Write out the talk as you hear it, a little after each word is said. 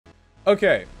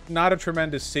Okay, not a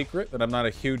tremendous secret that I'm not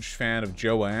a huge fan of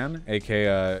Joanne,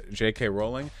 aka J.K.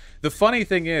 Rowling. The funny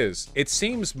thing is, it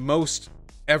seems most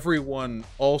everyone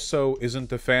also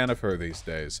isn't a fan of her these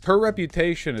days. Her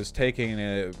reputation is taking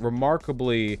a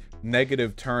remarkably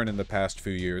negative turn in the past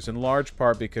few years, in large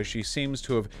part because she seems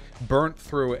to have burnt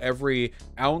through every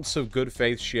ounce of good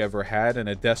faith she ever had in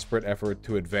a desperate effort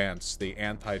to advance the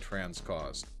anti-trans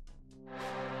cause.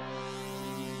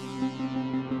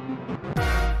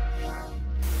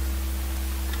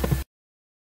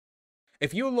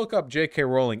 If you look up J.K.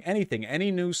 Rowling, anything, any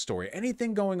news story,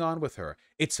 anything going on with her,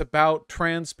 it's about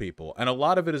trans people, and a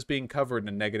lot of it is being covered in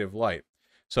a negative light.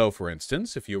 So, for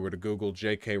instance, if you were to Google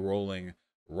J.K. Rowling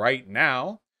right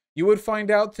now, you would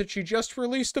find out that she just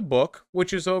released a book,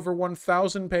 which is over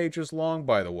 1,000 pages long,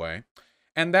 by the way,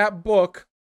 and that book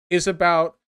is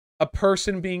about a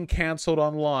person being canceled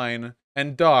online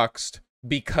and doxxed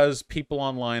because people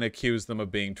online accuse them of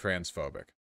being transphobic.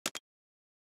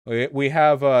 We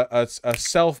have a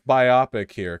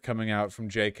self-biopic here coming out from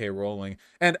J.K. Rowling.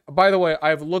 And by the way,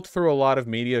 I've looked through a lot of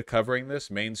media covering this,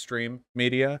 mainstream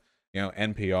media, you know,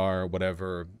 NPR,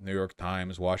 whatever, New York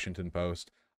Times, Washington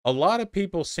Post. A lot of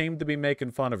people seem to be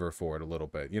making fun of her for it a little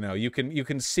bit. You know, you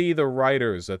can see the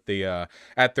writers at the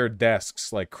at their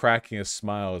desks like cracking a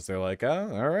smile as they're like, "Oh,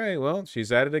 all right, well,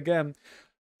 she's at it again."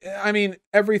 I mean,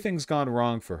 everything's gone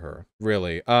wrong for her,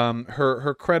 really.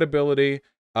 Her credibility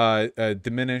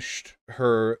diminished,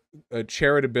 her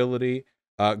charitability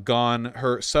gone,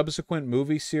 her subsequent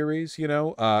movie series, you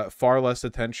know, far less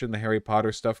attention the Harry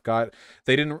Potter stuff got.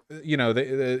 They didn't, you know,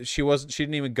 she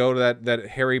didn't even go to that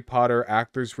Harry Potter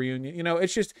actors reunion. You know,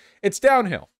 it's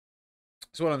downhill.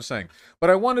 That's what I'm saying. But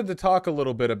I wanted to talk a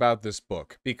little bit about this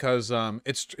book because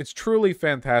it's truly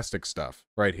fantastic stuff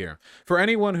right here. For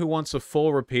anyone who wants a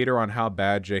full repeater on how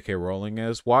bad J.K. Rowling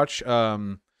is, watch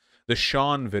the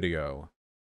Sean video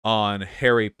on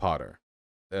Harry Potter.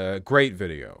 Great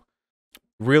video.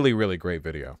 Really, really great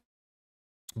video.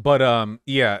 But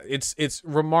yeah, it's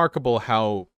remarkable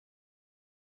how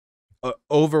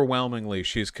overwhelmingly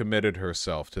she's committed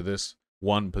herself to this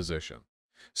one position.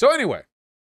 So anyway,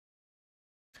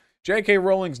 J.K.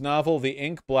 Rowling's novel, The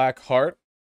Ink Black Heart,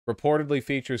 reportedly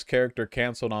features character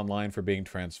canceled online for being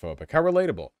transphobic. How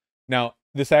relatable. Now,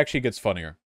 this actually gets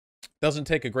funnier. Doesn't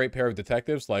take a great pair of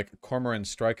detectives like Cormoran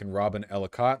Strike and Robin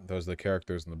Ellicott, those are the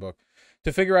characters in the book,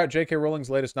 to figure out J.K.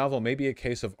 Rowling's latest novel may be a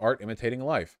case of art imitating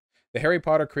life. The Harry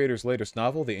Potter creator's latest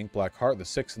novel, The Ink Black Heart, the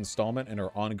sixth installment in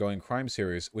her ongoing crime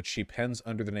series, which she pens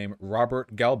under the name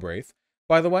Robert Galbraith.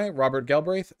 By the way, Robert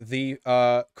Galbraith, the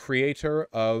creator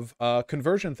of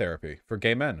conversion therapy for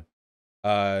gay men.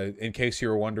 In case you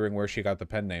were wondering where she got the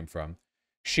pen name from.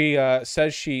 She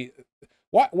says she...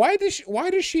 Why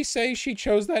does she say she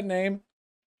chose that name?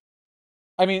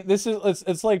 I mean,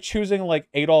 it's like choosing like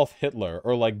Adolf Hitler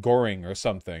or like Goring or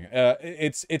something.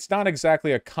 It's not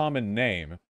exactly a common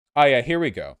name. Ah, yeah, here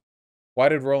we go. Why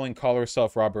did Rowling call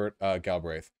herself Robert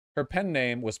Galbraith? Her pen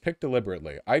name was picked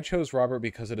deliberately. I chose Robert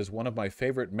because it is one of my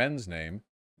favorite men's name,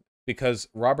 because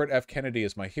Robert F. Kennedy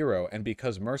is my hero, and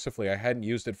because mercifully I hadn't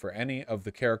used it for any of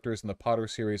the characters in the Potter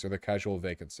series or the Casual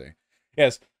Vacancy.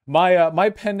 Yes, my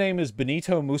pen name is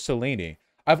Benito Mussolini.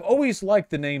 I've always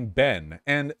liked the name Ben,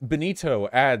 and Benito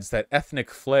adds that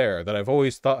ethnic flair that I've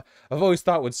always thought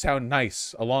would sound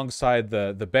nice alongside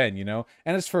the Ben, you know?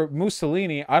 And as for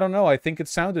Mussolini, I don't know, I think it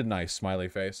sounded nice, smiley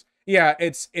face. Yeah,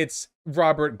 it's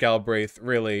Robert Galbraith,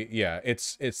 really. Yeah,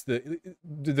 it's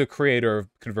the creator of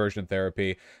conversion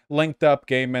therapy, linked up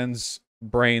gay men's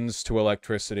brains to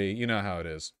electricity. You know how it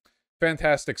is.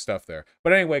 Fantastic stuff there.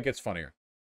 But anyway, it gets funnier.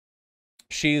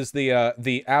 She's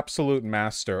the absolute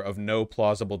master of no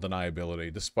plausible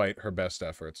deniability, despite her best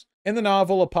efforts. In the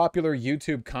novel, a popular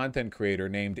YouTube content creator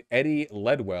named Eddie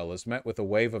Ledwell is met with a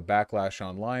wave of backlash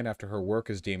online after her work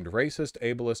is deemed racist,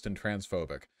 ableist, and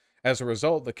transphobic. As a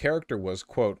result, the character was,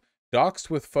 quote, doxxed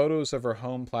with photos of her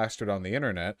home plastered on the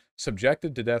internet,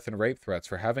 subjected to death and rape threats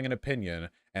for having an opinion,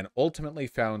 and ultimately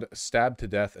found stabbed to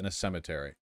death in a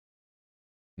cemetery.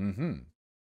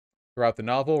 Throughout the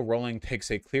novel, Rowling takes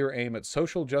a clear aim at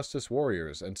social justice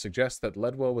warriors and suggests that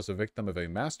Ledwell was a victim of a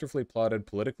masterfully plotted,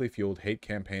 politically fueled hate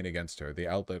campaign against her, the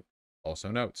outlet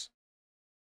also notes.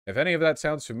 If any of that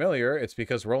sounds familiar, it's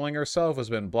because Rowling herself has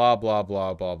been blah, blah,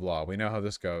 blah, blah, blah. We know how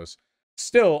this goes.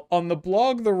 Still, on the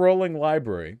blog The Rowling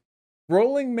Library,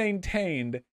 Rowling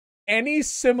maintained any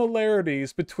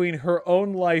similarities between her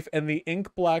own life and the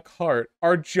Ink Black Heart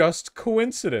are just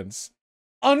coincidence.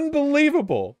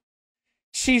 Unbelievable.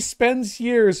 She spends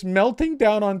years melting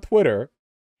down on Twitter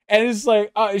and is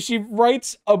like, she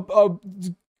writes a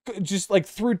just like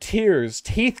through tears,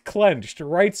 teeth clenched,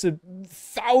 writes a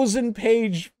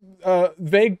 1,000-page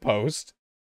vague post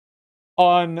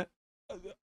on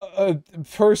a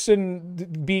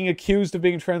person being accused of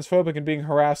being transphobic and being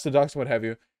harassed, seduced, what have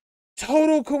you.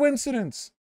 Total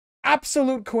coincidence.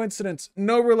 Absolute coincidence.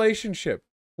 No relationship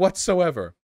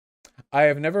whatsoever. I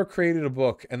have never created a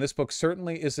book, and this book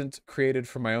certainly isn't created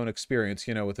from my own experience,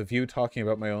 you know, with a view talking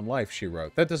about my own life, she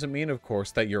wrote. That doesn't mean, of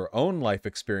course, that your own life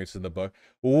experience in the book,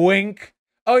 wink.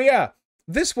 Oh yeah,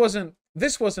 this wasn't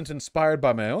inspired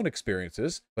by my own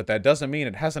experiences, but that doesn't mean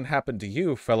it hasn't happened to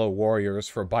you, fellow warriors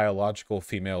for biological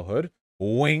femalehood.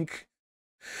 Wink.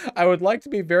 I would like to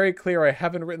be very clear, I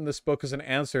haven't written this book as an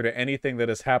answer to anything that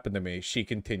has happened to me, she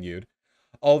continued.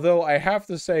 Although I have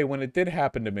to say, when it did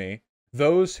happen to me,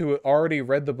 those who had already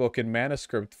read the book in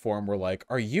manuscript form were like,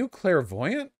 "Are you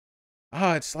clairvoyant?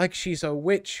 Ah, it's like she's a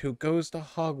witch who goes to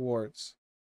Hogwarts."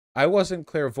 I wasn't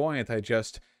clairvoyant,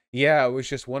 yeah, it was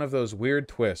just one of those weird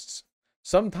twists.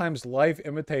 Sometimes life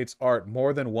imitates art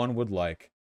more than one would like.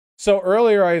 So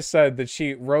earlier I said that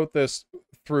she wrote this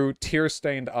through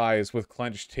tear-stained eyes with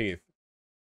clenched teeth.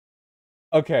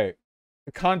 Okay,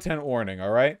 content warning,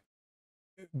 alright?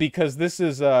 Because this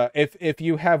is, if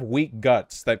you have weak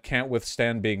guts that can't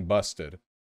withstand being busted,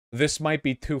 this might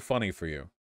be too funny for you,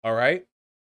 alright?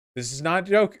 This is not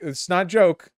joke, it's not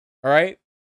joke, alright?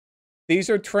 These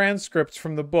are transcripts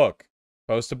from the book,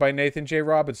 posted by Nathan J.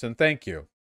 Robinson, thank you.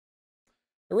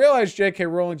 I realize J.K.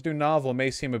 Rowling's new novel may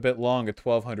seem a bit long at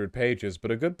 1,200 pages,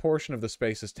 but a good portion of the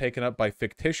space is taken up by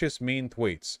fictitious mean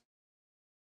tweets.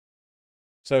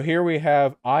 So here we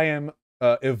have, I am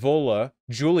Evola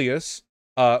Julius,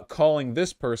 calling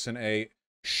this person a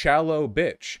shallow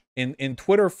bitch in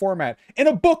Twitter format. In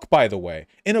a book, by the way.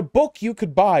 In a book you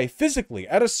could buy physically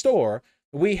at a store,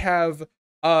 we have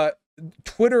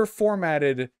Twitter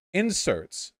formatted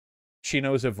inserts. She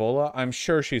knows Evola. I'm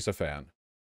sure she's a fan.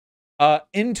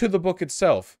 Into the book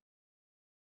itself.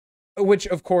 Which,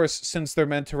 of course, since they're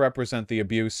meant to represent the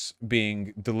abuse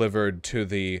being delivered to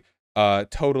the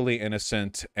totally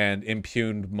innocent and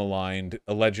impugned, maligned,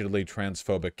 allegedly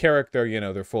transphobic character, you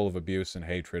know, they're full of abuse and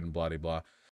hatred and blah-de-blah.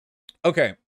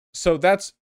 Okay, so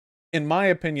that's, in my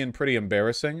opinion, pretty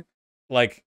embarrassing.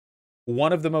 Like,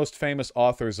 one of the most famous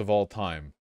authors of all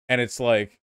time. And it's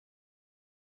like,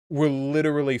 we're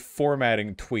literally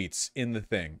formatting tweets in the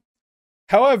thing.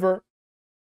 However,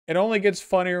 it only gets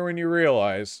funnier when you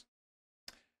realize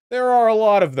there are a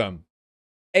lot of them.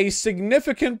 A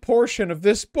significant portion of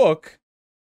this book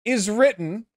is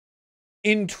written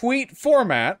in tweet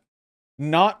format,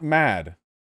 not mad.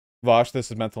 Vaush,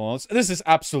 this is mental illness. This is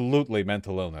absolutely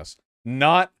mental illness.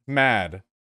 Not mad.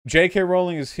 J.K.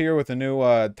 Rowling is here with a new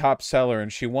top seller,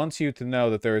 and she wants you to know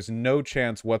that there is no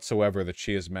chance whatsoever that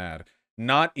she is mad.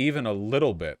 Not even a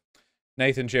little bit.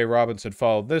 Nathan J. Robinson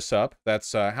followed this up.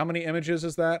 That's, how many images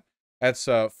is that? That's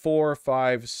 4,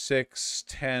 5, 6,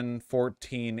 10,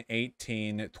 14,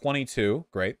 18, 22.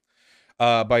 Great.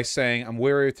 By saying, I'm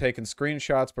weary of taking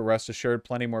screenshots, but rest assured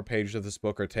plenty more pages of this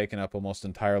book are taken up almost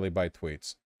entirely by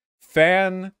tweets.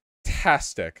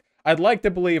 Fantastic. I'd like to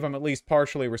believe I'm at least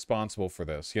partially responsible for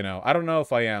this, you know. I don't know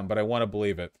if I am, but I want to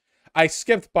believe it. I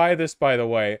skipped by this, by the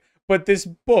way, but this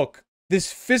book,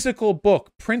 this physical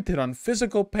book printed on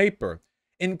physical paper,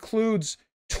 includes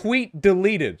tweet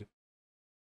deleted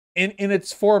in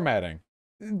its formatting.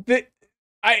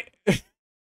 I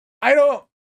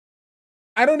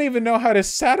don't even know how to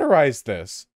satirize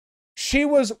this. She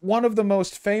was one of the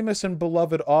most famous and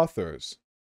beloved authors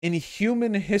in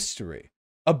human history.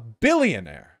 A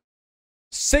billionaire.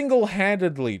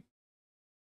 Single-handedly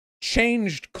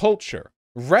changed culture,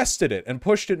 wrested it, and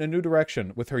pushed it in a new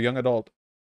direction with her young adult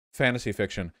fantasy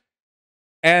fiction.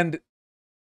 And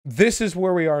this is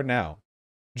where we are now.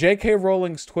 J.K.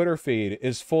 Rowling's Twitter feed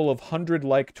is full of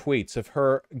 100-like tweets of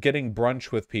her getting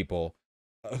brunch with people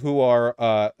who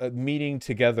are meeting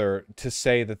together to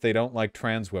say that they don't like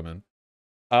trans women.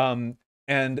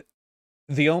 And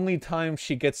the only time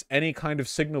she gets any kind of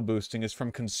signal boosting is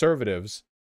from conservatives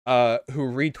who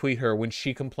retweet her when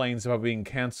she complains about being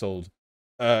canceled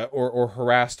or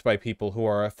harassed by people who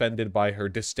are offended by her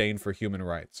disdain for human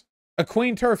rights. A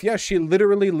queen turf, yes, she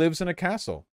literally lives in a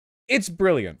castle. It's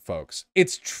brilliant, folks.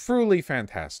 It's truly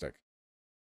fantastic.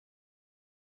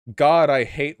 God, I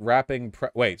hate rapping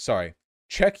wait, sorry.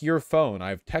 Check your phone,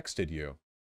 I've texted you.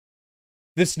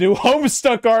 This new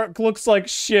Homestuck art looks like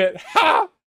shit. Ha!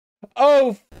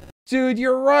 Oh, dude,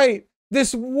 you're right.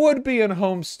 This would be in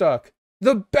Homestuck.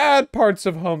 The bad parts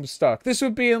of Homestuck. This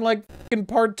would be in, like, fucking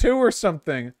part 2 or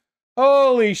something.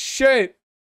 Holy shit.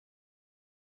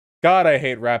 God, I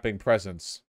hate wrapping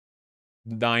presents.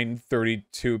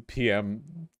 9:32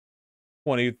 p.m.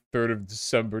 23rd of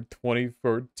December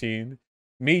 2014.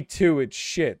 Me too, it's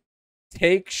shit.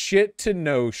 Take shit to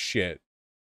no shit.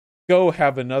 Go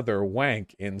have another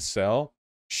wank, incel.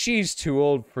 She's too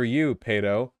old for you,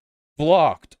 pedo.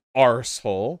 Blocked,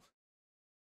 arsehole.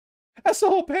 That's the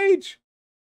whole page.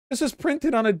 This is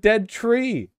printed on a dead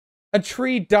tree. A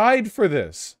tree died for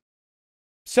this.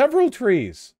 Several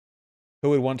trees. Who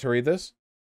would want to read this?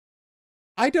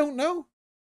 I don't know.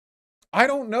 I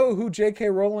don't know who J.K.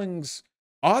 Rowling's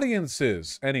audience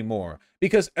is anymore.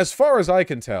 Because as far as I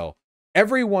can tell,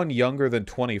 everyone younger than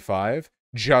 25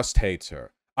 just hates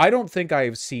her. I don't think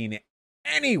I've seen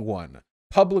anyone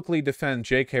publicly defend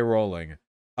J.K. Rowling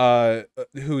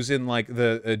who's in, like,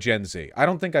 the Gen Z. I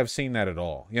don't think I've seen that at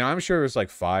all. You know, I'm sure there's,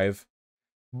 like, 5.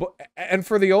 But, and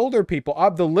for the older people,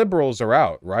 the liberals are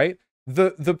out, right?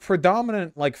 The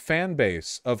predominant, like, fan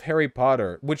base of Harry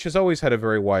Potter, which has always had a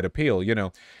very wide appeal, you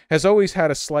know, has always had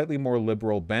a slightly more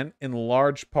liberal bent, in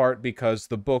large part because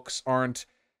the books aren't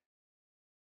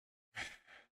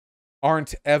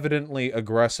evidently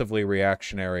aggressively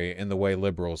reactionary in the way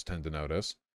liberals tend to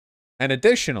notice. And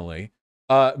additionally,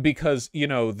 because, you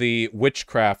know, the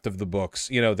witchcraft of the books,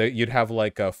 you know, that you'd have,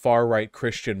 like, far-right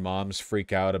Christian moms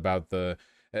freak out about the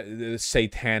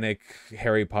satanic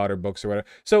Harry Potter books or whatever.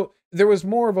 So there was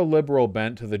more of a liberal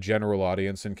bent to the general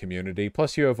audience and community.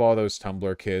 Plus, you have all those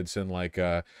Tumblr kids and, like,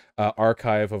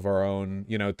 archive of our own,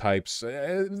 you know, types.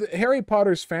 Harry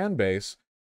Potter's fan base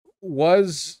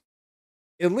was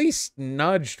at least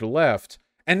nudged left,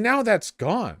 and now that's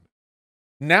gone.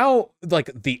 Now, like,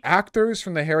 the actors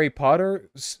from the Harry Potter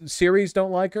series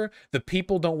don't like her. The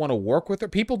people don't want to work with her.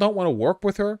 People don't want to work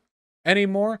with her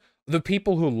anymore. The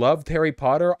people who loved Harry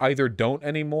Potter either don't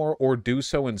anymore or do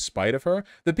so in spite of her.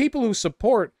 The people who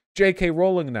support J.K.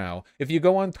 Rowling now, if you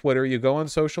go on Twitter, you go on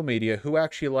social media, who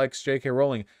actually likes J.K.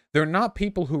 Rowling, they're not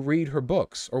people who read her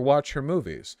books or watch her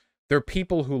movies. They're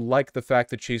people who like the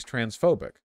fact that she's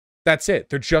transphobic. That's it.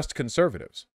 They're just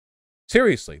conservatives.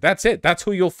 Seriously, that's it. That's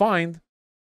who you'll find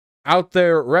out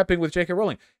there repping with J.K.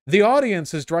 Rowling. The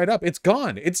audience has dried up. It's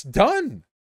gone. It's done.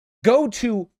 Go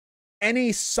to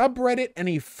any subreddit,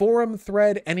 any forum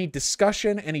thread, any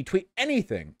discussion, any tweet,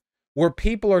 anything where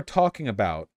people are talking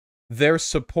about their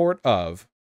support of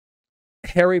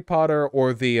Harry Potter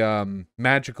or the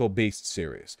Magical Beasts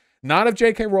series. Not of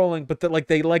J.K. Rowling, but that, like,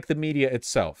 they like the media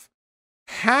itself.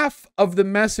 Half of the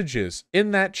messages in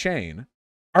that chain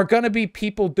are going to be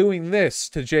people doing this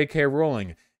to J.K.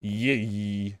 Rowling.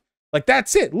 Yee. Like,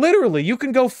 that's it. Literally, you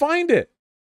can go find it.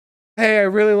 Hey, I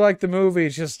really like the movie.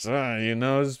 It's just, you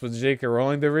know, this was J.K.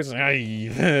 Rowling. There is,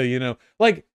 you know,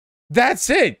 like, that's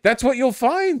it. That's what you'll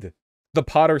find. The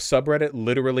Potter subreddit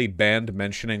literally banned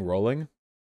mentioning Rowling.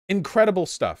 Incredible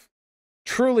stuff.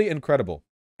 Truly incredible.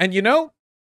 And you know,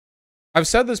 I've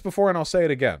said this before and I'll say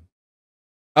it again.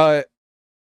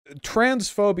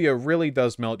 Transphobia really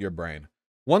does melt your brain.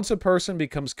 Once a person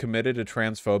becomes committed to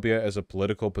transphobia as a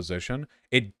political position,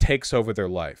 it takes over their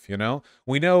life, you know?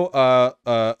 We know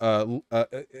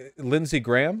Lindsey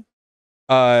Graham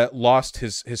lost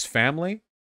his family,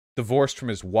 divorced from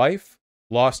his wife,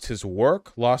 lost his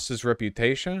work, lost his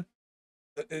reputation.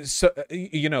 So,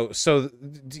 you know, so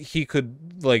he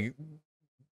could, like,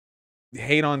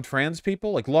 hate on trans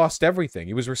people, like, lost everything.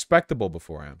 He was respectable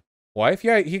beforehand. Wife?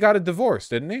 Yeah, he got a divorce,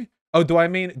 didn't he? Oh, do I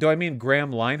mean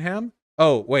Graham Lineham?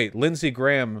 Oh, wait, Lindsey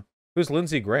Graham. Who's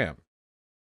Lindsey Graham?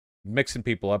 Mixing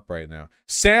people up right now.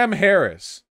 Sam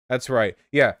Harris. That's right.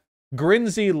 Yeah.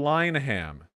 Grinsey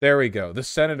Lineham. There we go. The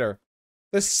senator.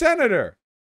 The senator.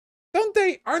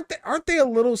 Aren't they a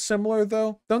little similar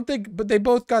though? Don't they? But they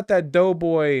both got that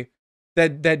doughboy,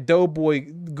 that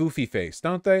doughboy goofy face,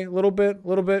 don't they? A little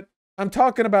bit. I'm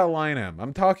talking about Lineham.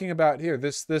 I'm talking about here,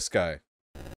 this guy.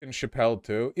 And Chappelle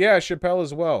too. Yeah, Chappelle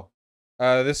as well.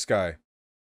 This guy.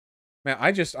 Man,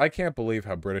 I can't believe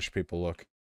how British people look.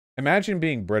 Imagine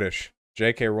being British,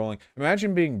 J.K. Rowling.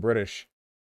 Imagine being British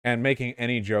and making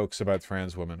any jokes about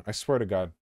trans women. I swear to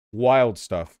God. Wild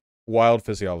stuff. Wild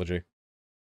physiology.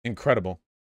 Incredible.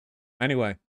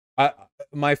 Anyway,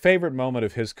 my favorite moment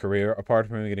of his career, apart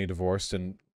from him getting divorced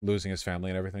and losing his family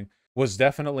and everything, was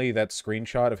definitely that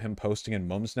screenshot of him posting in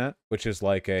Mumsnet, which is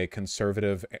like a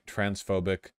conservative,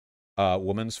 transphobic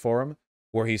women's forum,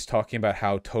 where he's talking about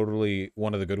how totally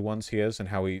one of the good ones he is and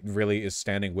how he really is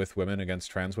standing with women against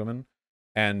trans women.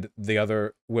 And the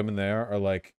other women there are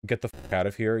like, get the fuck out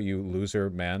of here, you loser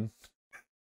man.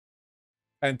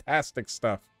 Fantastic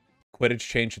stuff. Quidditch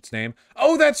changed its name.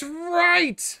 Oh, that's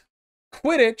right!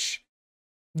 Quidditch,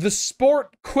 the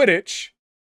sport Quidditch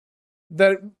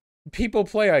that people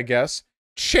play, I guess,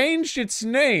 changed its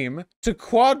name to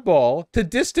Quadball to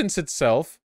distance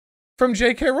itself from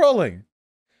J.K. Rowling.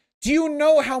 Do you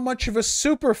know how much of a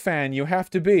super fan you have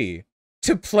to be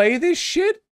to play this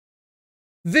shit?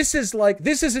 This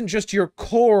isn't just your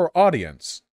core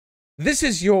audience. This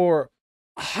is your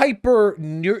hyper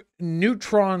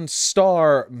neutron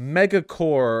star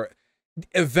megacore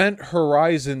event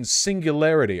horizon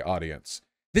singularity audience.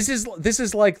 This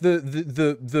is like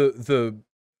the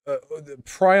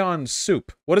prion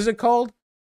soup. What is it called?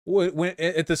 When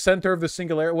at the center of the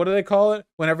singularity, what do they call it?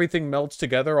 When everything melts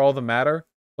together, all the matter.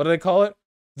 What do they call it?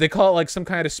 They call it like some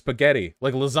kind of spaghetti,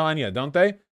 like lasagna, don't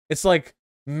they? It's like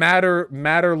matter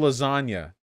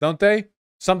lasagna, don't they?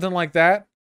 Something like that.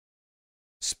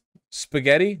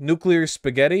 Spaghetti, nuclear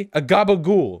spaghetti, a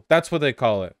gabagool. That's what they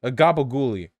call it, a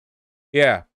gabagooli.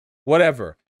 Yeah,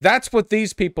 whatever. That's what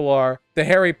these people are to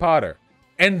Harry Potter,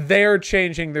 and they're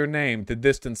changing their name to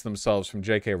distance themselves from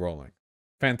J.K. Rowling.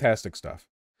 Fantastic stuff.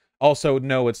 Also,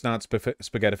 no, it's not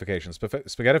spaghettification.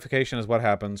 Spaghettification is what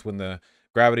happens when the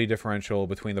gravity differential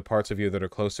between the parts of you that are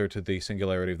closer to the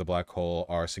singularity of the black hole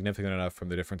are significant enough from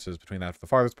the differences between that of the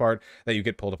farthest part that you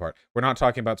get pulled apart. We're not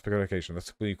talking about spaghettification.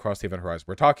 That's when you cross the event horizon.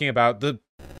 We're talking about the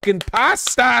fucking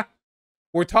pasta!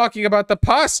 We're talking about the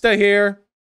pasta here!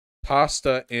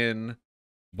 Pasta in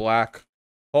black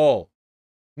hole.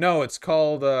 No, it's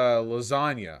called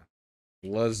lasagna.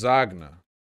 Lasagna.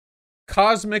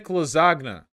 Cosmic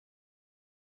lasagna.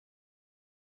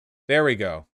 There we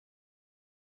go.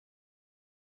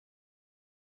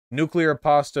 Nuclear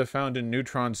pasta found in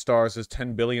neutron stars is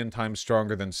 10 billion times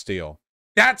stronger than steel.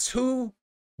 That's who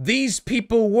these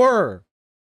people were.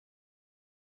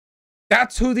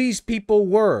 That's who these people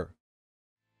were.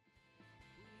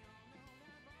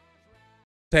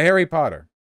 To Harry Potter.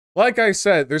 Like I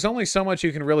said, there's only so much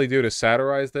you can really do to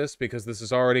satirize this, because this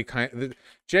is already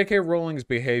J.K. Rowling's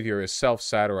behavior is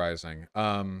self-satirizing.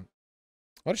 What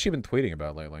has she been tweeting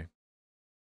about lately?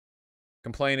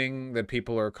 Complaining that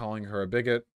people are calling her a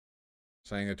bigot,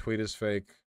 saying a tweet is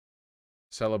fake,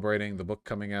 celebrating the book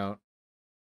coming out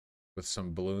with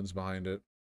some balloons behind it.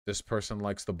 This person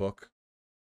likes the book.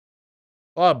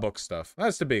 A lot of book stuff.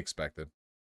 That's to be expected.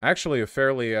 Actually, a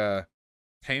fairly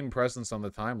tame presence on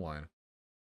the timeline.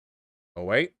 Oh,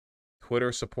 wait.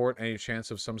 Twitter support, any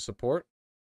chance of some support?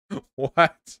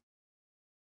 What?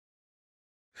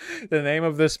 The name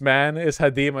of this man is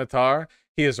Hadi Matar.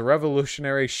 He is a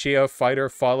revolutionary Shia fighter,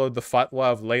 followed the fatwa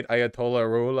of late Ayatollah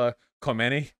Ruhollah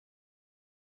Khomeini.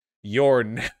 You're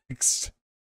next.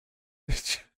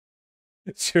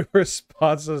 2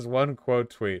 responses, 1 quote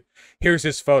tweet. Here's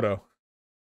his photo.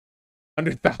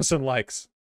 100,000 likes.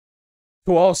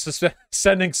 To all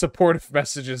sending supportive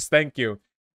messages, thank you.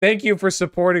 Thank you for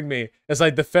supporting me as I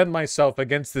defend myself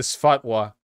against this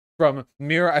fatwa from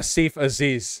Mir Asif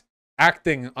Aziz,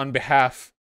 acting on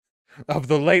behalf of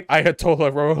the late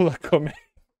Ayatollah Ruhollah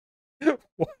Khomeini.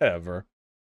 Whatever.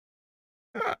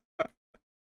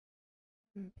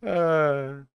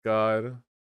 God.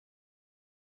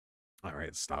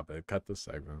 Alright, stop it. Cut the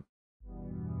segment.